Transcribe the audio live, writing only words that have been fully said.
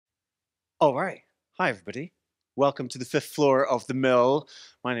All right. Hi, everybody. Welcome to the 5th floor of the Mill.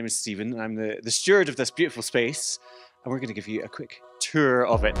 My name is Stephen, and I'm the steward of this beautiful space, and we're going to give you a quick tour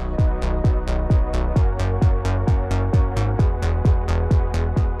of it.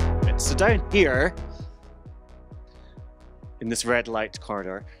 So down here, in this red light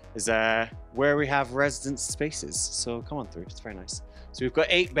corridor, is where we have residence spaces. So come on through, it's very nice. So we've got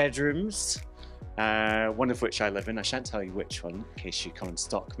 8 bedrooms. One of which I live in. I shan't tell you which one in case you come and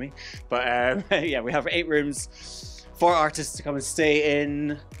stalk me. But yeah, we have 8 rooms for artists to come and stay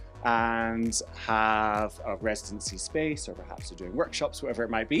in and have a residency space, or perhaps they're doing workshops, whatever it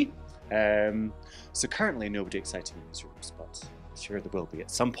might be. So currently nobody exciting in these rooms, but I'm sure there will be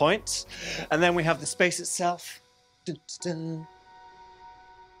at some point. And then we have the space itself. Dun, dun,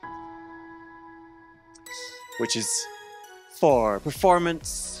 dun. Which is for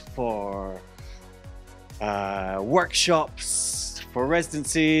performance, for workshops, for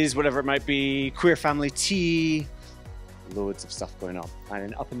residencies, whatever it might be, queer family tea, loads of stuff going on. And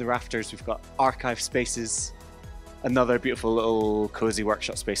then up in the rafters, we've got archive spaces, another beautiful little cozy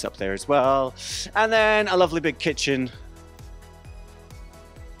workshop space up there as well. And then a lovely big kitchen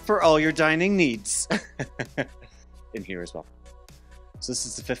for all your dining needs in here as well. So this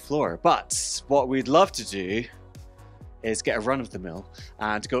is the 5th floor, but what we'd love to do is get a run of the mill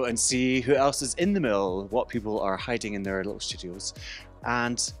and go and see who else is in the mill, what people are hiding in their little studios,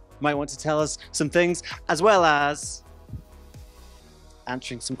 and might want to tell us some things, as well as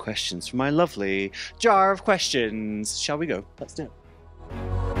answering some questions from my lovely jar of questions. Shall we go? Let's do it.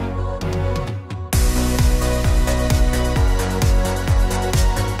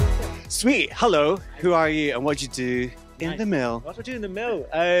 Sweet, hello, who are you and what do you do in the mill? What do I do in the mill?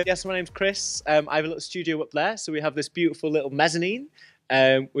 Yes, my name's Chris. I have a little studio up there, so we have this beautiful little mezzanine,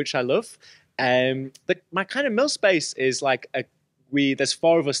 which I love. My kind of mill space is like there's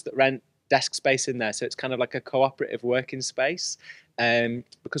 4 of us that rent desk space in there, so it's kind of like a cooperative working space.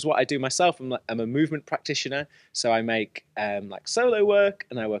 Because what I do myself, I'm a movement practitioner, so I make like solo work,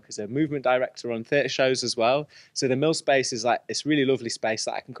 and I work as a movement director on theatre shows as well. So the mill space is like this really lovely space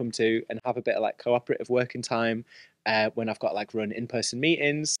that I can come to and have a bit of like cooperative working time. When I've got like run in-person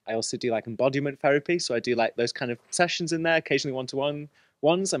meetings. I also do like embodiment therapy, so I do like those kind of sessions in there, occasionally one-to-one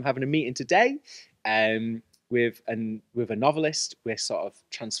ones. I'm having a meeting today with a novelist. We're sort of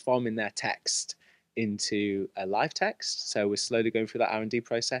transforming their text into a live text, so we're slowly going through that R&D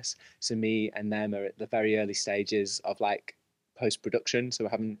process. So me and them are at the very early stages of like post-production, so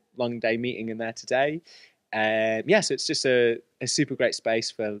we're having a long day meeting in there today. Yeah, so it's just a super great space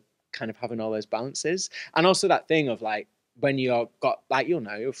for kind of having all those balances, and also that thing of like when you're got like, you're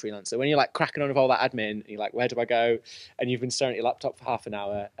a freelancer, when you're like cracking on with all that admin and you're like, where do I go, and you've been staring at your laptop for half an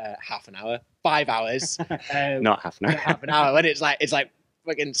hour 5 hours not half an hour. not half an hour, when it's like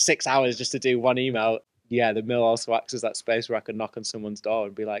fucking 6 hours just to do one email. Yeah, the mill also acts as that space where I can knock on someone's door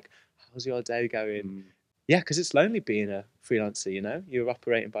and be like, how's your day going? Yeah, because it's lonely being a freelancer, you're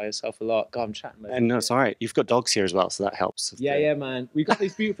operating by yourself a lot. God, I'm chatting. And no, it's all right. You've got dogs here as well, so that helps. Yeah, man. We've got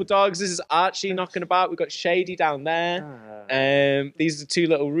these beautiful dogs. This is Archie knocking about. We've got Shady down there. These are 2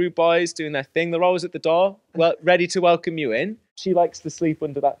 little rude boys doing their thing. They're always at the door, ready to welcome you in. She likes to sleep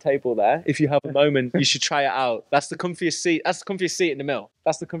under that table there. If you have a moment, you should try it out. That's the comfiest seat. That's the comfiest seat in the mill.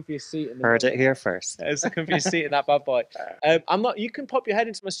 That's the comfiest seat in the Heard mill. it here first. It's the comfiest seat in that bad boy. You can pop your head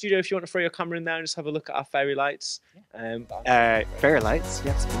into my studio if you want to throw your camera in there and just have a look at our fairy lights. Fairy lights,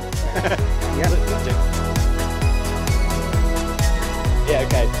 yes. Yeah, let's do it. Yeah,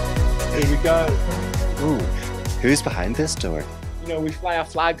 okay. Here we go. Ooh, who's behind this door? We fly our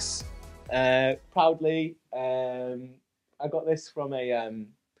flags proudly. I got this from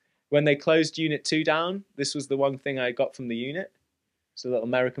when they closed Unit 2 down. This was the one thing I got from the unit. It's a little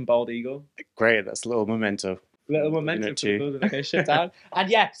American bald eagle. Great, that's a little memento. Little memento for the building that goes shut down. And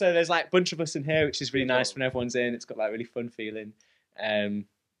yeah, so there's like a bunch of us in here, which is really nice when everyone's in. It's got like really fun feeling.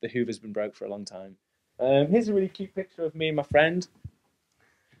 The Hoover's been broke for a long time. Here's a really cute picture of me and my friend.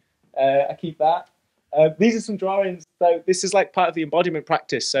 I keep that. These are some drawings. So this is like part of the embodiment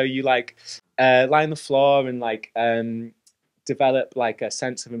practice. So you like lie on the floor and like develop like a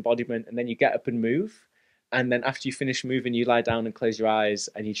sense of embodiment, and then you get up and move. And then after you finish moving, you lie down and close your eyes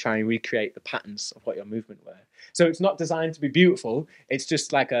and you try and recreate the patterns of what your movement were. So it's not designed to be beautiful. It's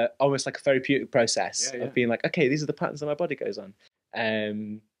just like almost like a therapeutic process of being like, okay, these are the patterns that my body goes on.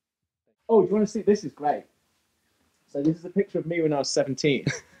 Oh, do you want to see? This is great. So this is a picture of me when I was 17.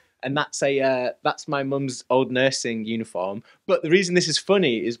 And that's my mum's old nursing uniform. But the reason this is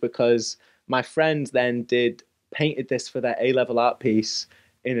funny is because my friend then painted this for their A-level art piece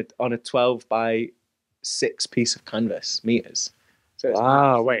on a 12 by 6 piece of canvas, meters. So it's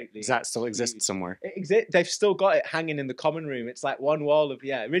Wow, wait, absolutely does that still exist huge. somewhere? They've still got it hanging in the common room. It's like one wall of,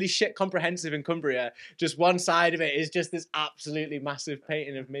 really shit comprehensive in Cumbria. Just one side of it is just this absolutely massive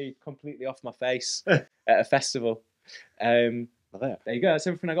painting of me completely off my face at a festival. Love it. There you go. That's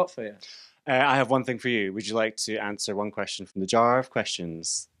everything I got for you. I have one thing for you. Would you like to answer one question from the jar of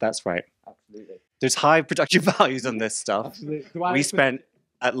questions? That's right. Absolutely. There's high production values on this stuff. Absolutely. We spent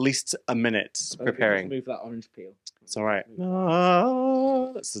at least a minute preparing. Move that orange peel. It's all right.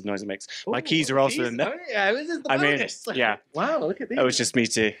 Oh, that's the noise it makes. My keys are also in there. Oh, yeah, this is the I mean, bonus. yeah. Wow, look at these. It was just me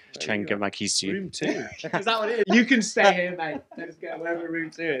to try and get my keys to you. Room 2. Is that what it is? You can stay here, mate. Let's go wherever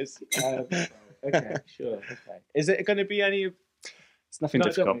room 2 is. Okay, sure. Okay. Is it going to be any? It's nothing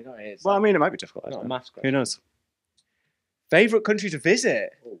difficult. No, it is. Well, I mean, it might be difficult. I Not don't a know. maths Who question. knows? Favorite country to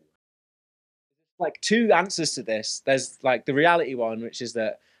visit? Like 2 answers to this. There's like the reality one, which is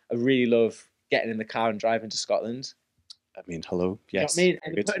that I really love getting in the car and driving to Scotland. I mean, hello. Yes. You know what I mean?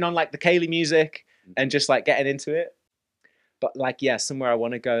 And Good. putting on like the Kaylee music and just like getting into it. But like, somewhere I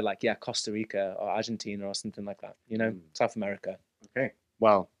want to go, like, Costa Rica or Argentina or something like that. You know, South America. Okay.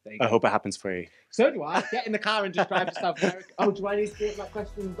 Well, There you I go. hope it happens for you. So do I. Get in the car and just drive to South America. Oh, do I need to get that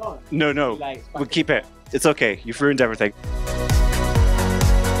question gone? No, no. Like, We'll keep it. It's okay. You've ruined everything.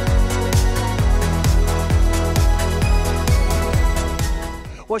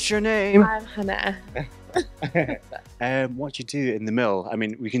 What's your name? I'm Hannah. What do you do in the mill? I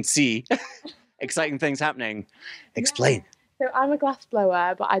mean, we can see exciting things happening. Explain. So I'm a glass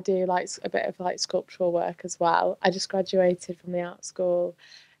blower, but I do like a bit of like sculptural work as well. I just graduated from the art school.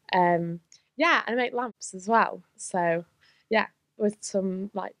 And I make lamps as well. So with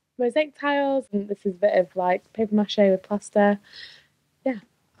some like mosaic tiles, and this is a bit of like paper mache with plaster.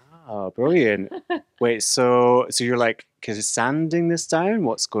 Oh, brilliant. Wait, so you're like, because it's sanding this down?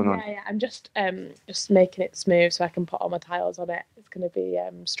 What's going on? Yeah, I'm just making it smooth so I can put all my tiles on it. It's going to be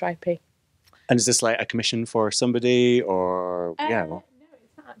stripy. And is this like a commission for somebody or No,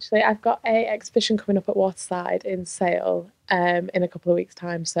 it's not actually. I've got a exhibition coming up at Waterside in Sale in a couple of weeks'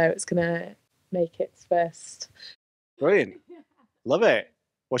 time, so it's going to make its first. Brilliant. Love it.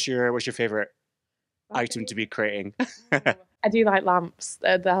 What's your favorite item to be creating? I do like lamps.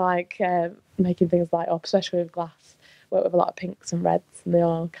 They're like making things light up, especially with glass. Work with a lot of pinks and reds, and they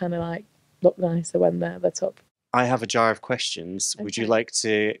all kind of like look nicer when they're lit up. I have a jar of questions. Would you Okay. like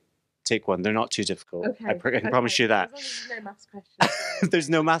to take one? They're not too difficult. Okay. I can promise you that. As long as there's no maths questions. There's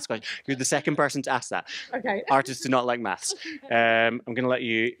no maths question. You're the second person to ask that. Okay. Artists do not like maths. I'm going to let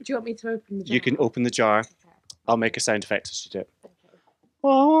you. Do you want me to open the jar? You can open the jar. Okay. I'll make a sound effect as you do it. Okay.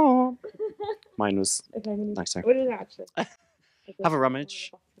 Oh. Mine was Okay, I'm gonna... nicer. What is it actually? Have a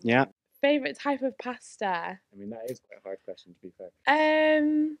rummage. Yeah. Favorite type of pasta? I mean, that is quite a hard question, to be fair.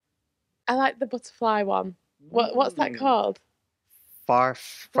 I like the butterfly one. What's that called?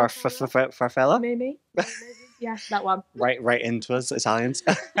 Farfalla? Maybe. Yeah, that one. Right into us, Italians.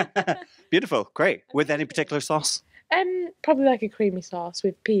 Beautiful, great. With any particular sauce? Probably like a creamy sauce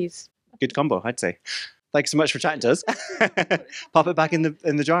with peas. Good combo, I'd say. Thanks so much for chatting to us. Pop it back in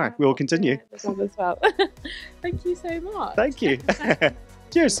the jar. We will continue. This one as well. Thank you so much. Thank you.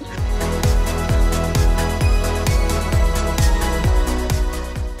 Cheers.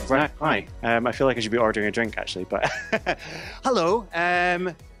 Right, hi. I feel like I should be ordering a drink actually, but hello.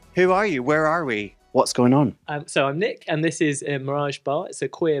 Who are you? Where are we? What's going on? So I'm Nick, and this is Mirage Bar. It's a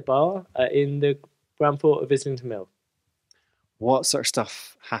queer bar in the Grand Port of Islington Mill. What sort of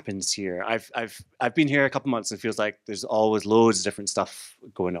stuff happens here? I've been here a couple months and it feels like there's always loads of different stuff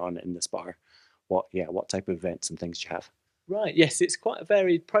going on in this bar. What type of events and things do you have? Right, yes, it's quite a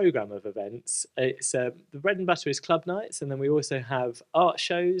varied programme of events. It's the bread and butter is club nights, and then we also have art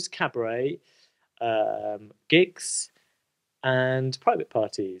shows, cabaret, gigs, and private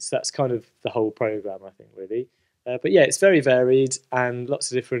parties. That's kind of the whole programme, I think, really. But yeah, it's very varied and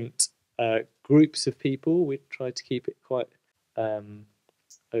lots of different groups of people. We try to keep it quite a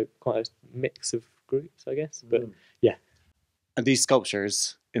mix of groups, I guess. But yeah. And these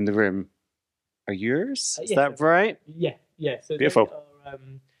sculptures in the room are yours? Is Yeah. that right? Yeah. So Beautiful.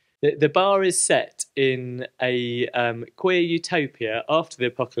 they are, the bar is set in a queer utopia after the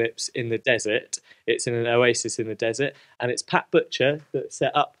apocalypse in the desert. It's in an oasis in the desert, and it's Pat Butcher that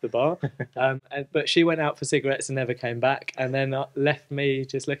set up the bar. But she went out for cigarettes and never came back, and then left me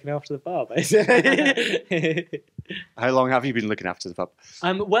just looking after the bar, basically. How long have you been looking after the pub?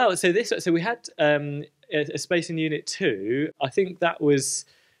 Well, so we had a space in Unit 2. I think that was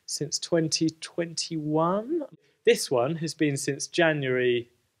since 2021. This one has been since January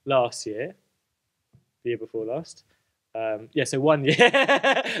last year, the year before last. Yeah, so 1 year.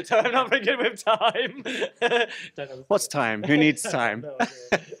 So I'm not very good with time. Don't know. What's time? Who needs time? No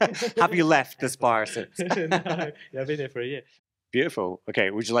idea. Have you left this bar since? No, yeah, I've been here for a year. Beautiful.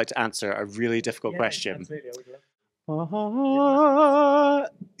 Okay, would you like to answer a really difficult Yeah, question? absolutely, I would love.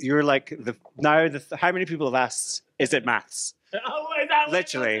 You're like how many people have asked? Is it maths? Oh, is that what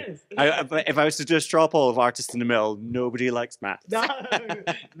Literally, it is? if I was to do a straw poll of artists in the mill, nobody likes maths. No,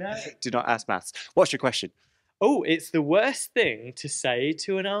 no. Do not ask maths. What's your question? Oh, it's the worst thing to say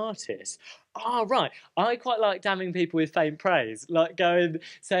to an artist. Oh, right. I quite like damning people with faint praise, like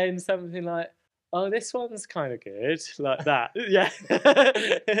saying something like, "Oh, this one's kind of good," like that. Yeah.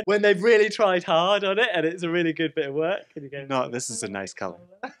 When they've really tried hard on it and it's a really good bit of work. And you go, No, this is a nice colour.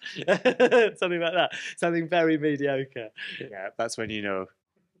 Something like that. Something very mediocre. Yeah, that's when you know.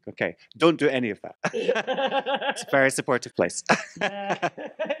 Okay, don't do any of that. It's a very supportive place.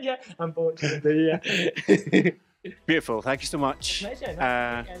 Yeah, unfortunately, yeah. Beautiful. Thank you so much. Pleasure.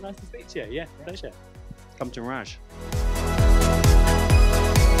 Nice to speak to you. Yeah, pleasure. Come to Mirage.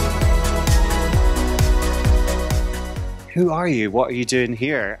 Who are you? What are you doing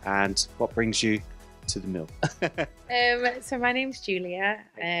here? And what brings you to the mill? So my name's Julia.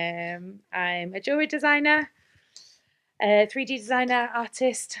 I'm a jewellery designer, a 3D designer,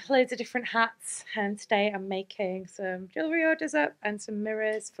 artist, loads of different hats. And today I'm making some jewellery orders up and some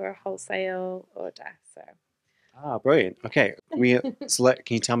mirrors for a wholesale order. So. Brilliant. Okay, can you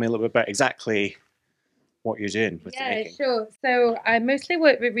tell me a little bit about exactly what you're doing with the Yeah, making? sure. So I mostly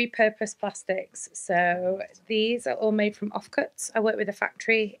work with repurposed plastics. So these are all made from offcuts. I work with a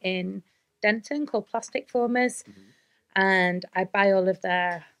factory in Denton called Plastic Formers, and I buy all of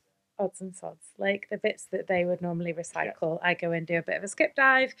their odds and sods, like the bits that they would normally recycle. I go and do a bit of a skip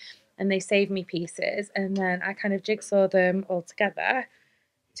dive, and they save me pieces, and then I kind of jigsaw them all together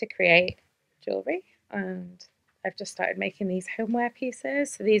to create jewellery. And I've just started making these homeware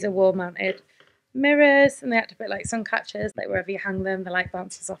pieces. So these are wall-mounted mirrors, and they have to put like sun catchers, like wherever you hang them, the light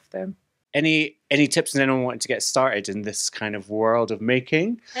bounces off them. Any tips on anyone wanting to get started in this kind of world of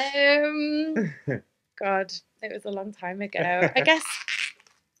making? God, it was a long time ago. I guess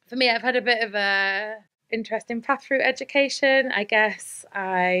for me, I've had a bit of a interesting path through education. I guess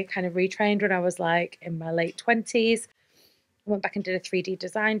I kind of retrained when I was like in my late 20s. I went back and did a 3D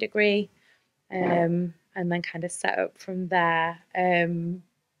design degree, and then kind of set up from there.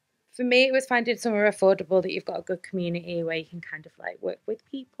 For me, it was finding somewhere affordable that you've got a good community where you can kind of like work with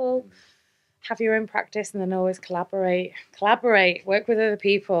people, have your own practice, and then always collaborate, work with other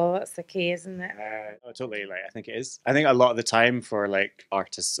people. That's the key, isn't it? Totally. Like, I think it is. I think a lot of the time for like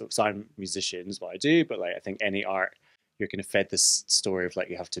artists, so I'm a musician is what I do, but like I think any art, you're kind of fed this story of like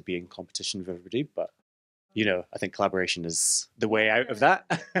you have to be in competition with everybody, but you know, I think collaboration is the way out of that.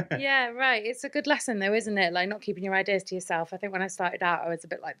 Yeah, right. It's a good lesson though, isn't it? Like not keeping your ideas to yourself. I think when I started out, I was a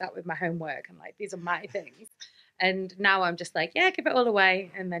bit like that with my homework. I'm like, these are my things. And now I'm just like, yeah, give it all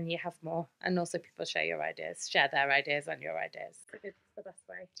away. And then you have more. And also people share your ideas, share their ideas and your ideas. It's the best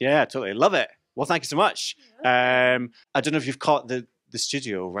way. Yeah, totally. Love it. Well, thank you so much. I don't know if you've caught the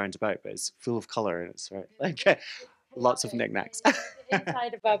studio roundabout, but it's full of colour and it's right. Like lots of knickknacks.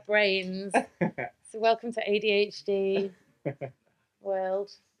 Inside of our brains. So welcome to ADHD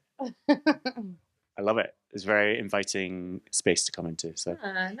world. I love it. It's a very inviting space to come into. So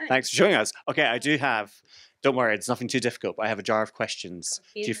Nice. thanks for showing us. Okay, I do have, don't worry, it's nothing too difficult, but I have a jar of questions.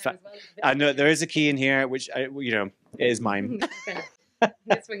 I know there is a key in here, which, it is mine.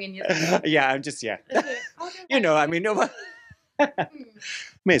 Swinging your Yeah, I'm just, you know, I mean, no,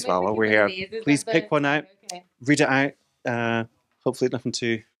 may as well while we're here. Please pick one out, read it out. Hopefully nothing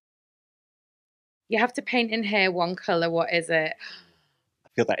too... You have to paint in here one colour. What is it? I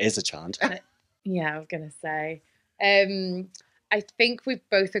feel that is a challenge. Yeah, I was going to say. I think we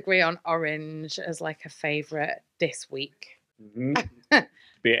both agree on orange as like a favourite this week.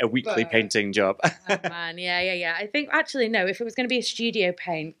 Be a weekly painting job. Oh man, yeah. I think actually no, if it was going to be a studio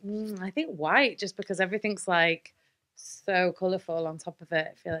paint, I think white, just because everything's like so colourful on top of it.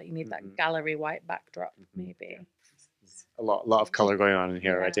 I feel like you need that gallery white backdrop, maybe. A lot of colour going on in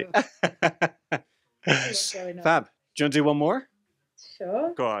here already. What's going on? Fab. Do you want to do one more?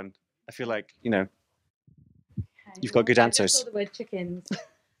 Sure. Go on. I feel like, you've got good answers. I just saw the word chickens.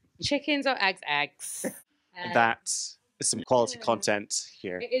 Chickens or eggs? Eggs. That is some quality content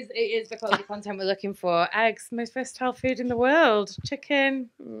here. It is the quality content we're looking for. Eggs, most versatile food in the world. Chicken,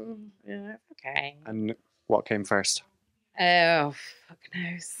 yeah, okay. And what came first? Oh, fuck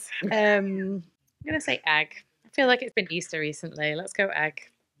knows. I'm going to say egg. I feel like it's been Easter recently. Let's go egg.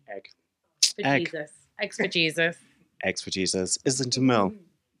 Egg. For Jesus. Eggs for Jesus. Eggs for Jesus. Islington Mill.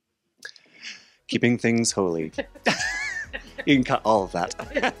 Keeping things holy. You can cut all of that.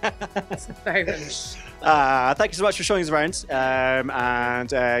 It's very funny. Thank you so much for showing us around.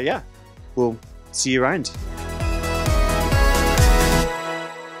 Yeah, we'll see you around.